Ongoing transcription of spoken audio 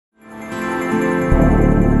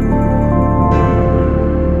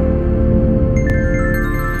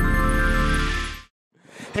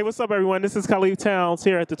what's up, everyone? This is Khalif Towns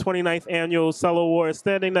here at the 29th Annual Stellar Awards,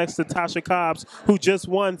 standing next to Tasha Cobbs, who just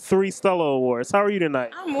won 3 Stellar Awards. How are you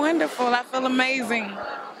tonight? I'm wonderful. I feel amazing.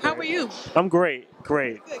 How are you? I'm great,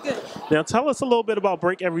 great. Good. Now, tell us a little bit about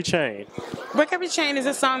Break Every Chain. Break Every Chain is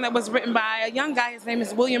a song that was written by a young guy. His name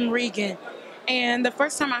is William Regan. And the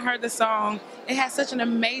first time I heard the song, it had such an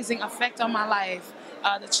amazing effect on my life.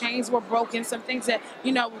 The chains were broken, some things that,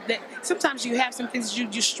 that sometimes you have some things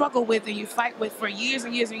you struggle with and you fight with for years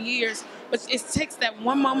and years and years, but it takes that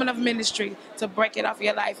one moment of ministry to break it off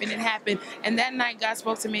your life, and it happened. And that night, God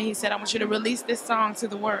spoke to me, and he said, I want you to release this song to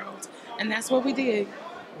the world. And that's what we did.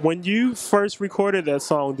 When you first recorded that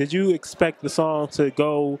song, did you expect the song to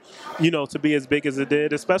go, to be as big as it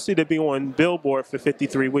did, especially to be on Billboard for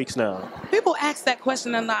 53 weeks now? People ask that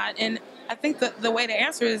question a lot, and I think the way to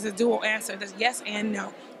answer it is a dual answer. There's yes and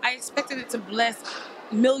no. I expected it to bless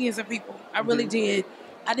millions of people. I really did.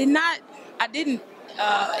 I didn't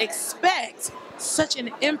expect such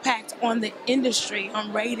an impact on the industry,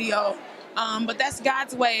 on radio. But that's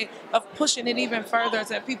God's way of pushing it even further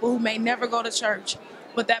to people who may never go to church.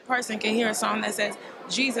 But that person can hear a song that says,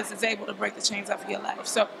 Jesus is able to break the chains off of your life.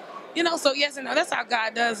 So, so yes and no, that's how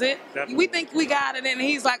God does it. Definitely. We think we got it, and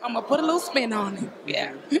he's like, I'm going to put a little spin on it.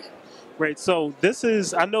 Yeah. Great. So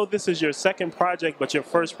I know this is your second project, but your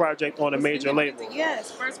first project on a major label.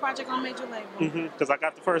 Yes, first project on a major label. Because I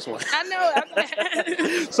got the first one. I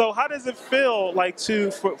know. So how does it feel like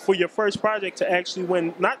for your first project to actually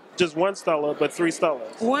win not just 1 Stellar, but 3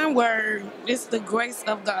 Stellars? One word, it's the grace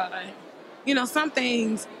of God. Some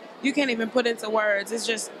things you can't even put into words. It's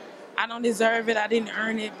just, I don't deserve it. I didn't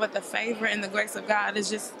earn it. But the favor and the grace of God is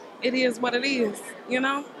just, it is what it is.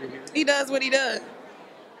 He does what he does.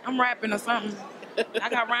 I'm rapping or something. I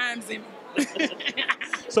got rhymes in me.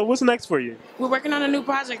 So what's next for you? We're working on a new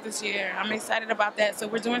project this year. I'm excited about that. So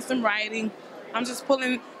we're doing some writing. I'm just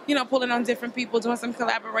pulling on different people, doing some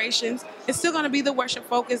collaborations. It's still going to be the worship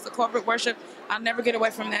focus, the corporate worship. I'll never get away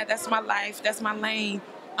from that. That's my life. That's my lane.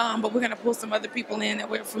 But we're going to pull some other people in that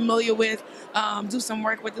we're familiar with, do some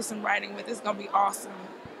work with, do some writing with. It's going to be awesome.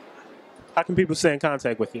 How can people stay in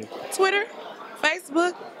contact with you? Twitter,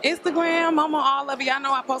 Facebook, Instagram. I'm on all of it. Y'all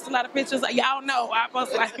know I post a lot of pictures. Y'all know I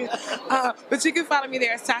post but you can follow me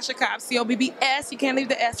there. It's Tasha Cobbs, Cobbs. You can't leave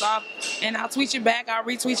the S off. And I'll tweet you back. I'll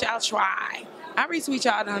retweet you. I'll try. I retweet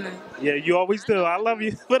y'all, don't I? Yeah, you always do. I love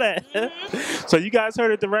you for that. So you guys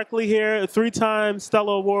heard it directly here. 3-time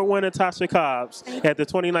Stellar Award winner Tasha Cobbs at the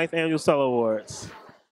 29th Annual Stellar Awards.